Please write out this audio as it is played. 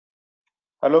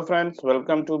Hello friends,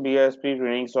 welcome to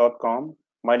bisptrainings.com.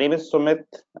 My name is Sumit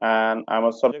and I'm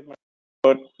a subject matter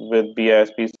expert with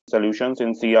BISP solutions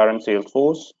in CRM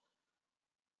Salesforce.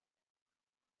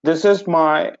 This is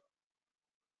my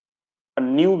a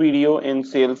new video in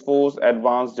Salesforce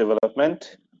Advanced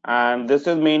Development, and this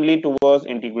is mainly towards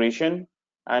integration.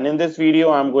 And in this video,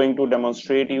 I'm going to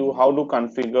demonstrate you how to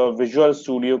configure Visual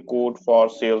Studio Code for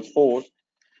Salesforce.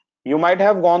 You might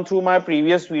have gone through my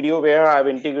previous video where I've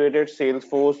integrated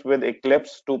Salesforce with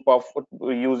Eclipse to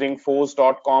using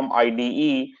force.com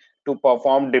IDE to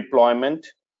perform deployment.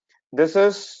 This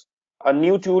is a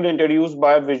new tool introduced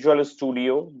by Visual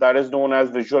Studio that is known as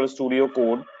Visual Studio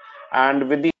Code. And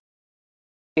with the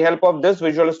help of this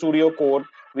Visual Studio Code,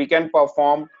 we can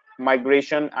perform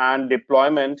migration and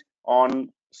deployment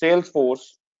on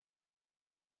Salesforce.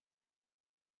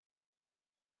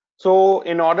 So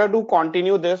in order to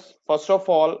continue this, first of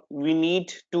all, we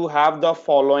need to have the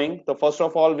following. So first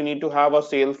of all, we need to have a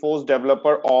Salesforce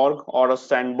developer org or a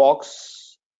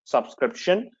sandbox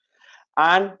subscription,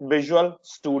 and Visual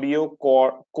Studio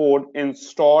Code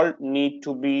installed need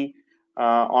to be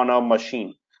on a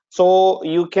machine. So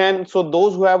you can, so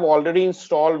those who have already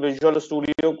installed Visual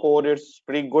Studio Code, it's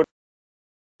pretty good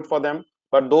for them,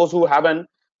 but those who haven't,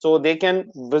 so they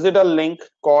can visit a link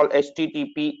called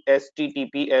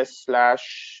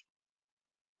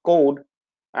https:/code,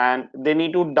 and they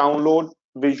need to download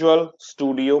Visual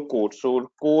Studio Code.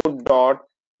 So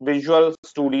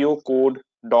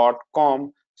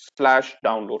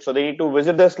code.visualstudiocode.com/download. So they need to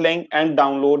visit this link and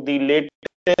download the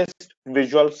latest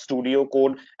Visual Studio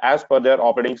Code as per their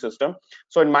operating system.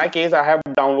 So in my case, I have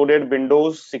downloaded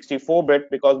Windows 64-bit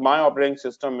because my operating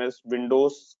system is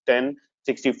Windows 10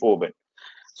 64-bit.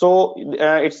 So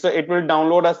it will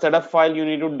download a setup file. You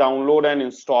need to download and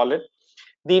install it.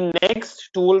 The next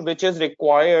tool which is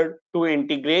required to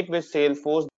integrate with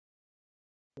Salesforce,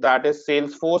 that is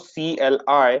Salesforce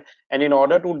CLI. And in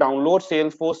order to download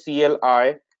Salesforce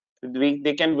CLI,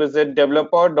 they can visit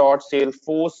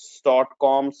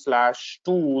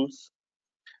developer.salesforce.com/tools,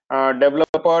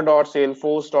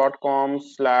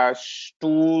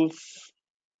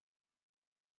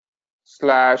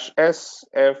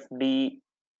 developer.salesforce.com/tools/sfdxcli.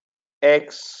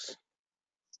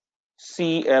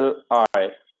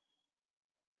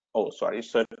 Oh, sorry,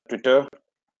 it's a Twitter.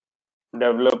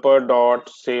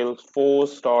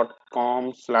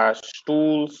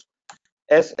 Developer.salesforce.com/tools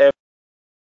sfdxcli.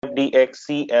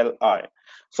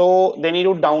 So they need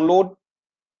to download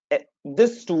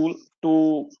this tool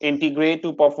to integrate,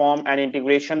 to perform an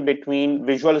integration between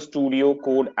Visual Studio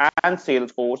Code and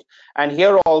Salesforce. And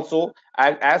here also,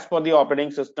 as per the operating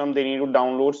system, they need to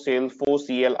download Salesforce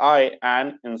CLI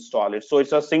and install it. So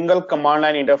it's a single command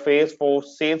line interface for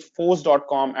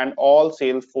salesforce.com and all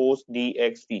Salesforce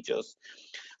DX features.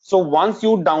 So once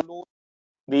you download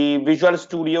the Visual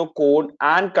Studio Code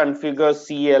and configure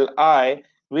CLI,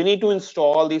 we need to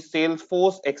install the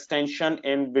Salesforce extension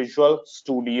in Visual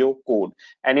Studio Code.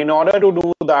 And in order to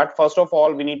do that, first of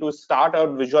all, we need to start our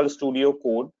Visual Studio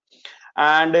Code.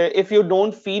 And if you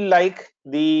don't feel like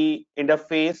the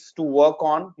interface to work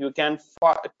on, you can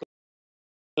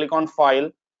click on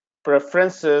File,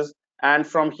 Preferences, and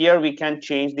from here we can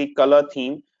change the color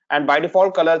theme. And by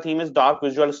default, color theme is Dark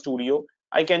Visual Studio.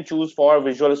 I can choose for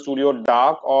Visual Studio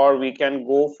Dark, or we can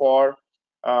go for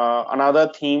another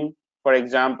theme. For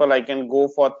example, I can go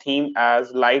for theme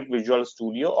as Light Visual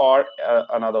Studio or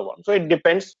another one. So it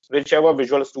depends whichever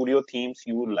Visual Studio themes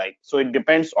you like. So it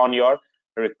depends on your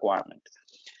requirement.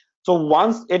 So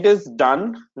once it is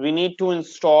done, we need to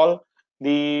install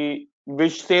the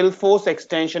Salesforce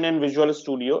extension in Visual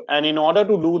Studio. And in order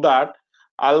to do that,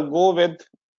 I'll go with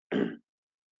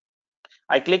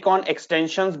I click on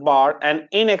extensions bar, and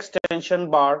in extension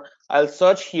bar, I'll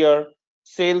search here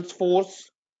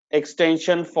Salesforce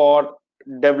extension for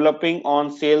developing on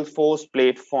Salesforce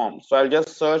platform. So I'll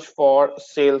just search for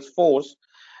Salesforce.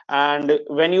 And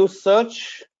when you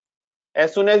search,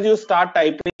 as soon as you start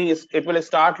typing, it will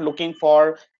start looking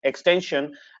for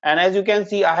extension. And as you can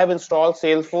see, I have installed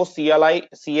Salesforce CLI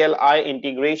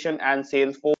integration and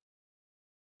Salesforce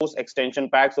extension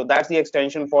pack. So that's the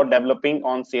extension for developing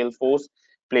on Salesforce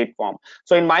platform.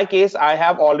 So in my case, I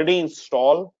have already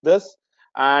installed this.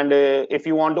 And if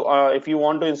you want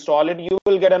to install it, you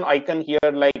will get an icon here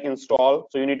like install.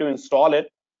 So you need to install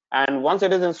it. And once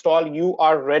it is installed, you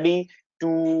are ready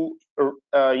to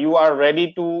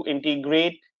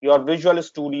integrate your Visual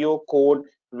Studio Code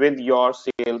with your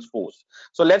Salesforce.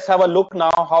 So let's have a look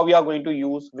now how we are going to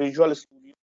use Visual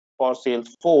Studio for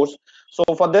Salesforce. So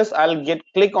for this, I'll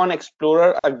click on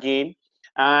Explorer again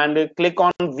and click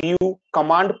on View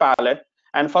Command Palette.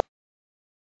 And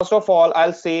first of all,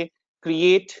 I'll say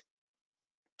create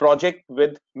project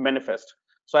with manifest.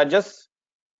 So I just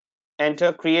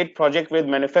enter create project with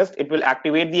manifest. It will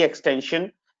activate the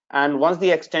extension, and once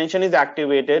the extension is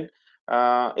activated,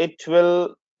 it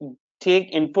will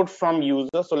take input from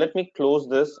user. So let me close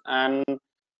this and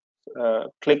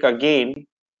click again.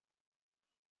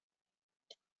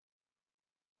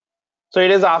 So it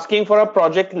is asking for a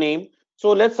project name.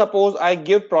 So let's suppose I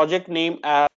give project name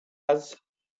as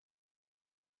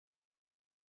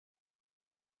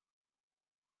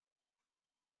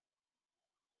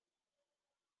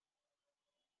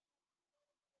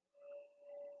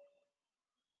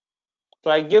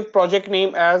so I give project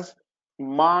name as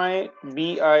my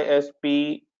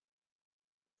BISP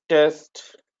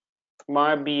test,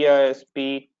 my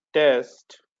BISP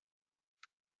test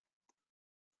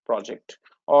project,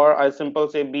 or I simple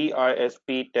say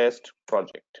BISP test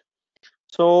project.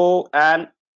 So and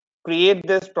create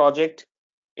this project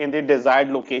in the desired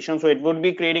location. So it would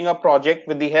be creating a project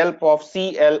with the help of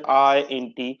CLI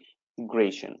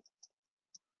integration.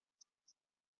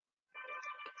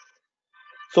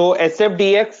 So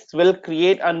SFDX will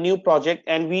create a new project,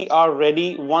 and we are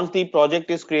ready. Once the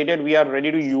project is created, we are ready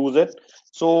to use it.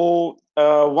 So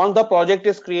once the project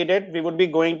is created, we would be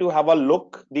going to have a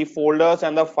look the folders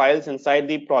and the files inside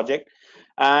the project,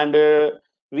 and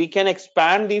we can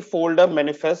expand the folder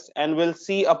manifest, and we'll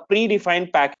see a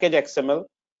predefined package XML.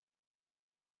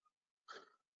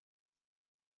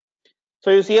 So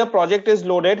you see a project is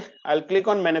loaded. I'll click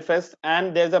on manifest,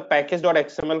 and there's a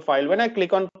package.xml file. When I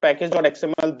click on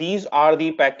package.xml, these are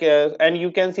the packages, and you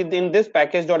can see in this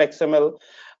package.xml,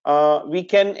 we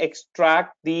can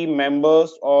extract the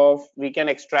members of, we can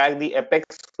extract the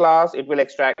Apex class. It will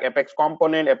extract Apex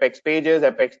component, Apex pages,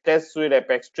 Apex test suite,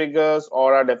 Apex triggers,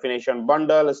 or a definition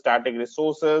bundle, static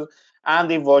resources, and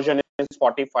the version is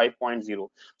 45.0.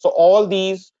 So all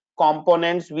these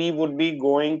components we would be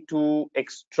going to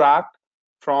extract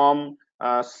from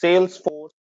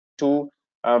Salesforce to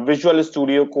Visual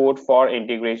Studio Code for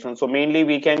integration. So mainly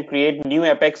we can create new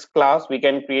Apex class, we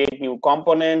can create new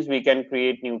components, we can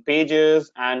create new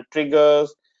pages and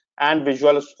triggers and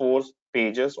Visual Force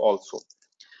pages also.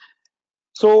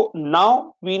 So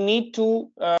now we need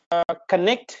to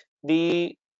connect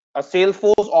the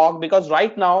Salesforce org, because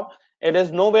right now it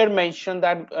is nowhere mentioned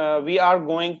that we are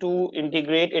going to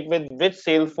integrate it with which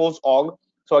Salesforce org.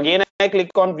 So again, I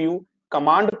click on view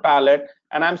command palette,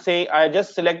 and I'm saying I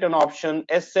just select an option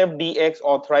SFDX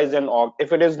authorize an org.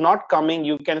 If it is not coming,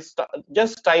 you can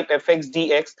just type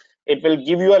FXDX. It will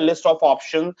give you a list of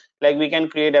options, like we can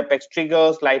create Apex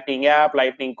triggers, lightning app,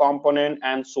 lightning component,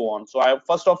 and so on. So I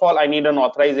first of all I need an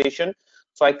authorization.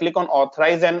 So I click on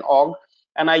authorize an org,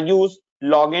 and I use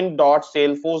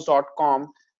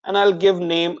login.salesforce.com, and I'll give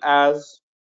name as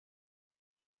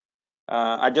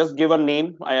I just give a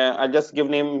name. I just give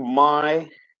name my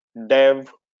dev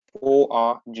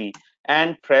org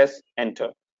and press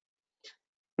enter.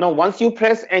 Now once you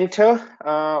press enter,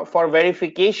 for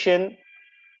verification,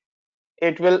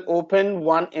 it will open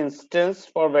one instance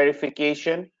for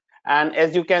verification, and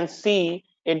as you can see,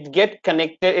 it get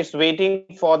connected. It's waiting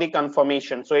for the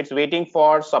confirmation. So it's waiting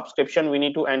for subscription. We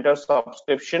need to enter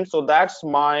subscription. So that's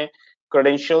my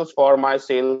credentials for my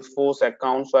Salesforce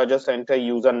account. So I just enter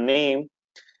username,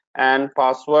 and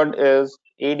password is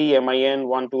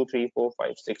admin12345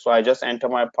 6. So I just enter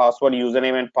my password,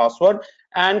 username and password,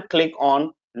 and click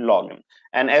on login.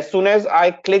 And as soon as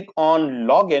I click on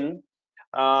login,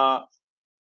 uh,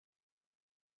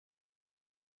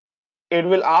 it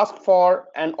will ask for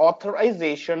an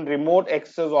authorization, remote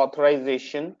access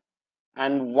authorization,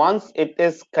 and once it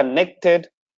is connected,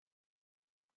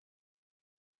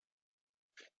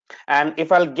 and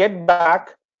if I'll get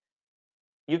back,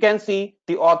 you can see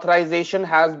the authorization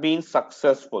has been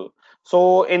successful.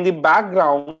 So in the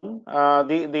background,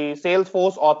 the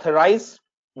Salesforce authorized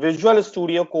Visual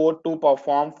Studio Code to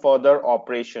perform further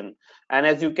operation. And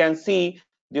as you can see,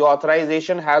 the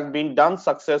authorization has been done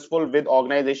successful with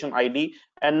organization ID.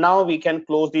 And now we can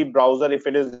close the browser if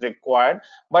it is required.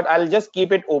 But I'll just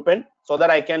keep it open so that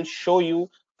I can show you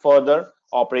further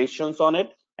operations on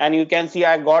it. And you can see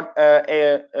I got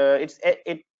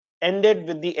it ended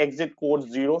with the exit code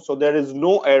 0. So there is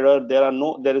no error.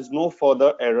 There is no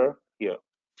further error here.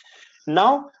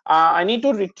 Now I need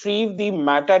to retrieve the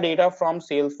metadata from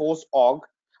Salesforce org.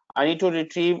 I need to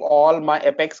retrieve all my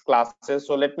Apex classes.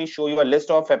 So let me show you a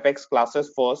list of Apex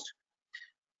classes first.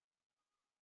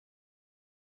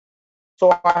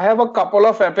 So I have a couple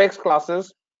of Apex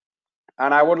classes,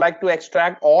 and I would like to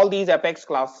extract all these Apex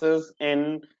classes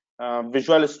in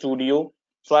Visual Studio.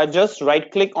 So I just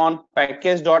right click on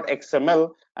package.xml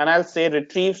and I'll say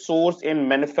retrieve source in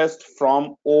manifest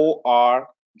from org.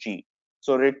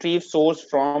 So retrieve source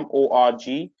from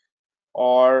org,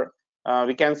 or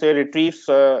we can say retrieve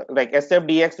like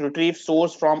sfdx retrieve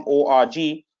source from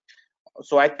org.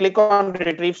 So I click on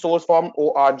retrieve source from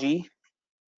org.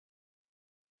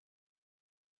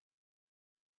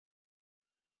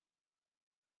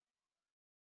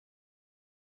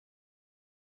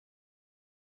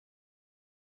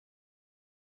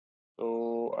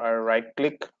 So I right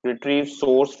click retrieve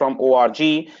source from org,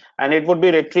 and it would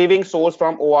be retrieving source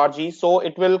from org. So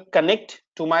it will connect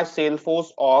to my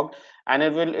Salesforce org, and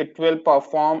it will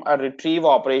perform a retrieve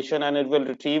operation, and it will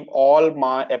retrieve all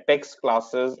my Apex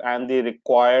classes and the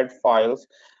required files,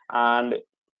 and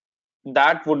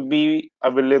that would be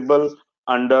available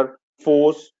under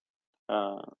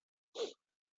uh,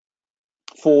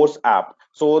 Force app.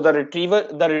 So the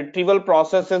retrieval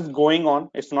process is going on.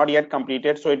 It's not yet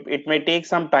completed, so it may take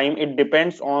some time. It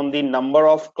depends on the number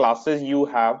of classes you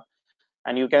have,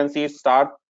 and you can see start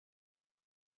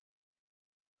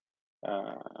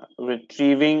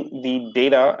retrieving the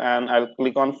data, and I'll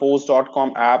click on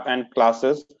force.com app and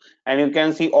classes, and you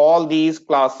can see all these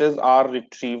classes are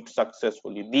retrieved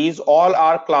successfully. These all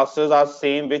our classes are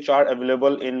same which are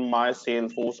available in my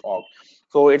Salesforce org.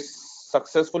 So it's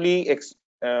successfully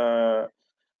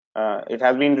it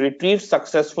has been retrieved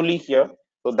successfully here.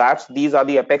 So that's these are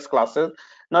the Apex classes.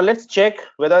 Now let's check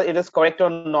whether it is correct or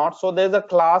not. So there's a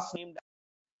class named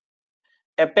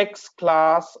Apex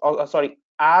class, or sorry,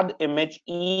 add image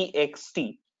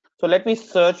ext. So let me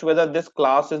search whether this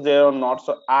class is there or not.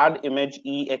 So add image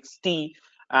ext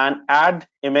and add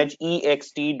image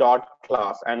ext dot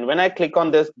class. And when I click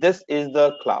on this, this is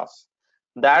the class.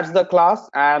 That's the class,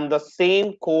 and the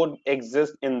same code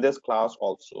exists in this class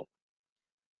also.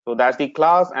 So that's the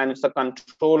class, and it's a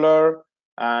controller,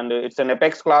 and it's an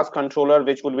Apex class controller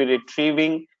which will be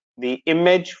retrieving the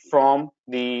image from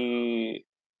the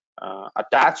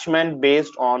attachment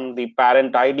based on the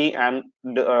parent ID and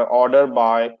the order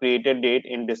by created date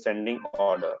in descending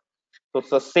order. So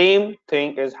it's the same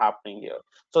thing is happening here.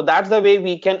 So that's the way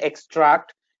we can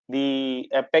extract the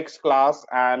Apex class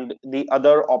and the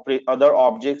other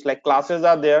objects. Like classes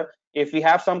are there. If we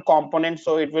have some components,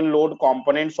 so it will load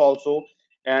components also.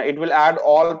 It will add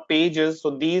all pages.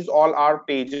 So these all are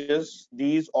pages.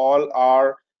 These all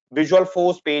are Visual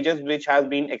Force pages which has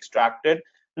been extracted.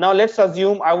 Now let's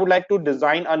assume I would like to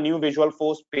design a new Visual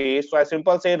Force page. So I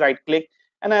simply say right click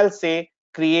and I'll say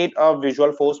create a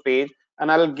Visual Force page, and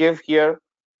I'll give here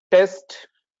test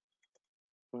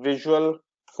Visual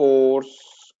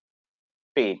Force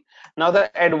page. Now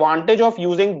the advantage of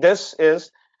using this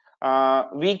is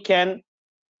we can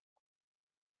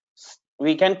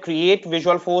create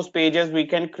Visual Force pages, we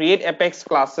can create Apex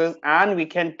classes, and we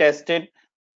can test it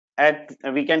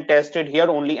here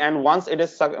only. And once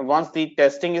the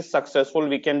testing is successful,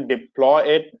 we can deploy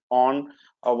it on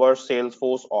our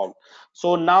Salesforce org.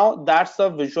 So now that's the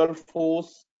Visual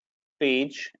Force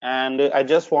page, and I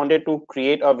just wanted to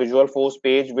create a Visual Force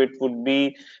page which would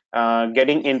be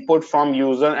getting input from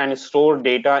user and store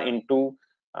data into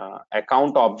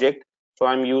account object. So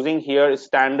I'm using here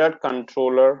standard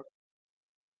controller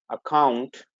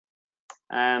account,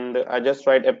 and I just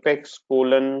write apex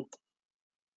colon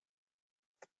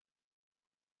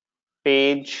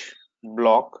page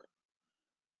block,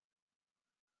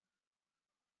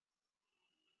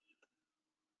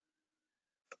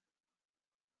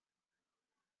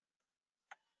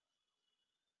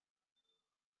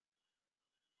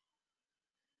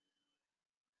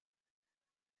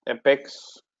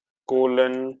 apex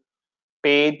colon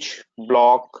page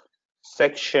block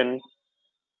section,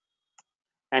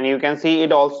 and you can see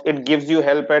it gives you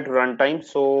help at runtime.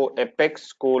 So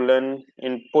apex colon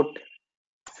input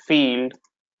field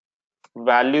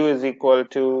value is equal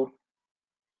to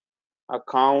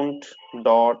account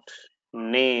dot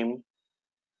name,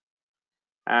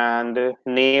 and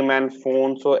name and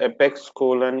phone. So apex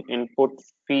colon input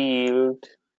field,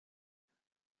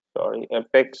 sorry,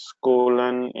 apex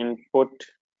colon input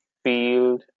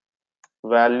field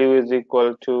value is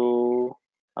equal to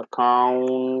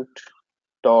account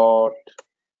dot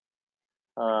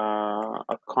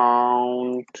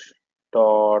account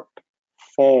dot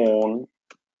phone,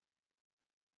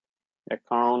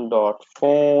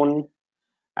 account.phone.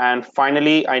 And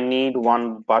finally I need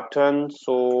one button,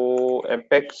 so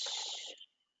apex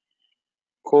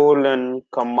colon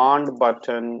command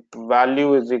button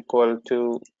value is equal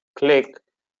to click,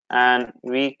 and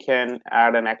we can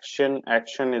add an action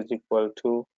is equal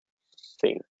to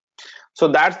save. So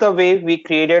that's the way we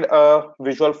created a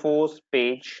Visual Force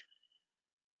page.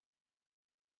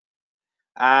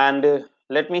 And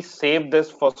let me save this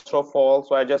first of all.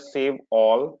 So I just save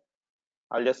all.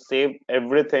 I'll just save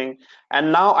everything.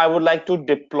 And now I would like to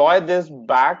deploy this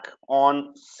back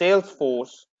on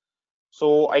Salesforce.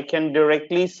 So I can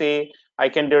directly say, I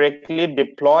can directly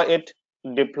deploy it,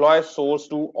 deploy source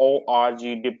to org,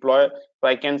 deploy. So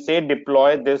I can say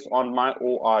deploy this on my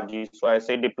org. So I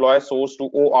say deploy source to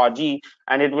org,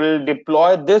 and it will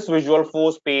deploy this Visual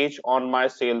Force page on my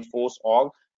Salesforce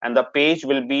org, and the page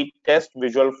will be test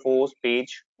Visual Force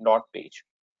page dot page.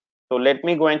 So let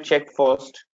me go and check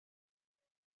first,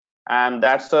 and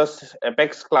that's a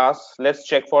Apex class. Let's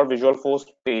check for Visual Force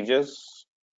pages,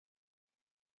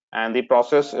 and the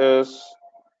process is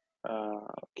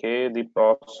okay. The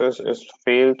process is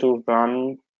failed to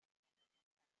run.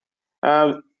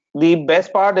 Uh, the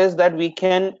best part is that we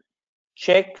can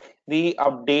check the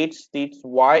updates. That's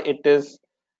why it is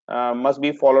must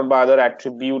be followed by other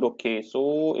attribute. Okay,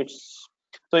 so it's,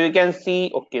 so you can see.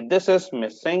 Okay, this is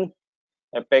missing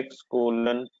Apex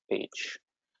colon page.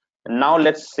 Now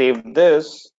let's save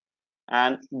this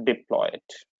and deploy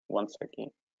it once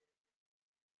again.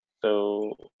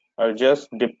 So I'll just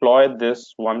deploy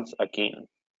this once again.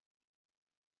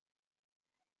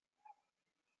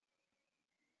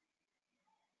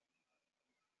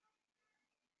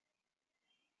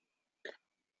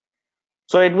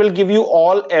 So it will give you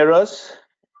all errors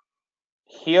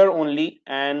here only,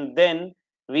 and then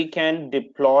we can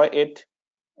deploy it.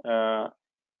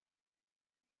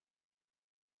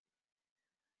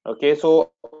 Okay,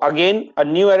 so again a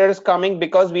new error is coming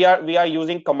because we are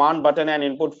using command button and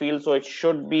input field, so it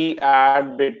should be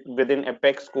add bit within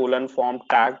apex colon form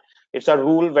tag. It's a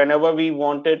rule. Whenever we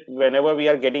want it, whenever we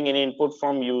are getting any input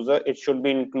from user, it should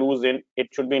be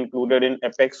included in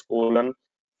apex colon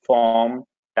form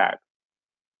tag.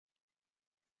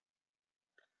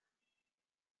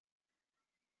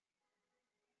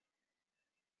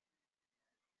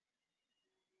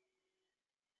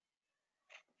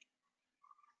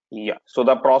 Yeah, so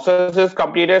the process is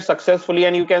completed successfully,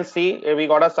 and you can see we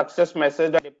got a success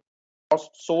message that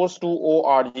source to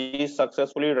org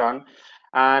successfully run,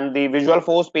 and the Visual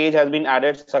Force page has been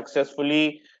added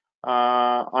successfully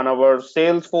on our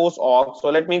Salesforce org. So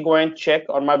let me go and check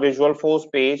on my Visual Force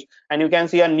page, and you can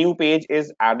see a new page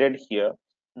is added here,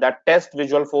 that test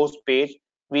Visual Force page.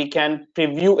 We can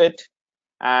preview it,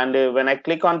 and when I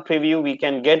click on preview, we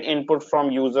can get input from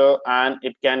user, and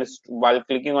it can, while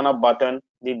clicking on a button,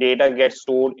 the data gets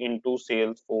stored into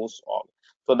Salesforce org.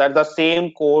 So that's the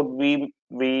same code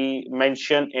we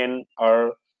mentioned in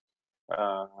our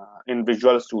uh, in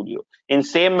Visual Studio. In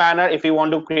same manner, if you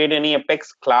want to create any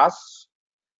Apex class,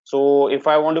 so if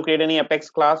I want to create any Apex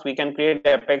class, we can create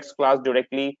Apex class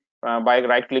directly by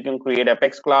right clicking create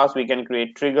Apex class. We can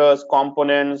create triggers,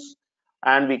 components,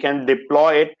 and we can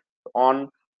deploy it on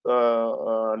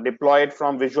deploy it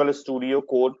from Visual Studio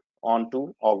Code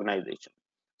onto organization.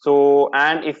 So,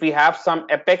 and if we have some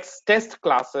Apex test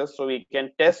classes, so we can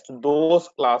test those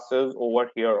classes over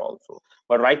here also.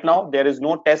 But right now there is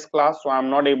no test class, so I'm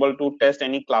not able to test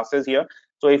any classes here.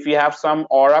 So if we have some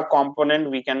Aura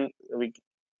component, we can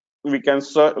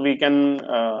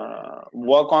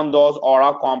work on those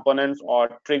Aura components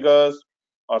or triggers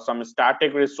or some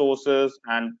static resources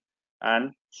and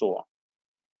so on.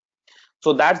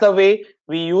 So that's the way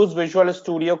we use Visual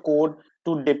Studio Code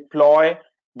to deploy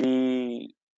the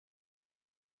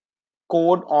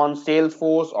code on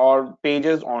Salesforce or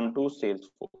pages onto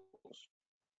Salesforce.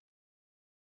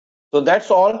 So that's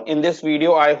all in this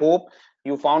video. I hope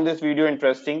you found this video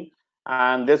interesting,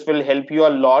 and this will help you a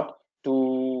lot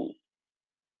to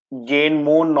gain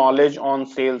more knowledge on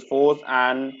Salesforce,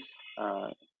 and uh,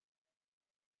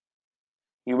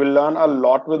 you will learn a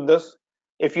lot with this.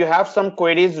 If you have some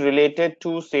queries related to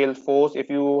Salesforce, if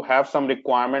you have some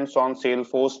requirements on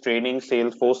Salesforce training,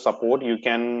 Salesforce support, you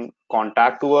can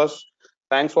contact to us.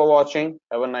 Thanks for watching.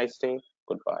 Have a nice day.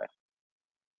 Goodbye.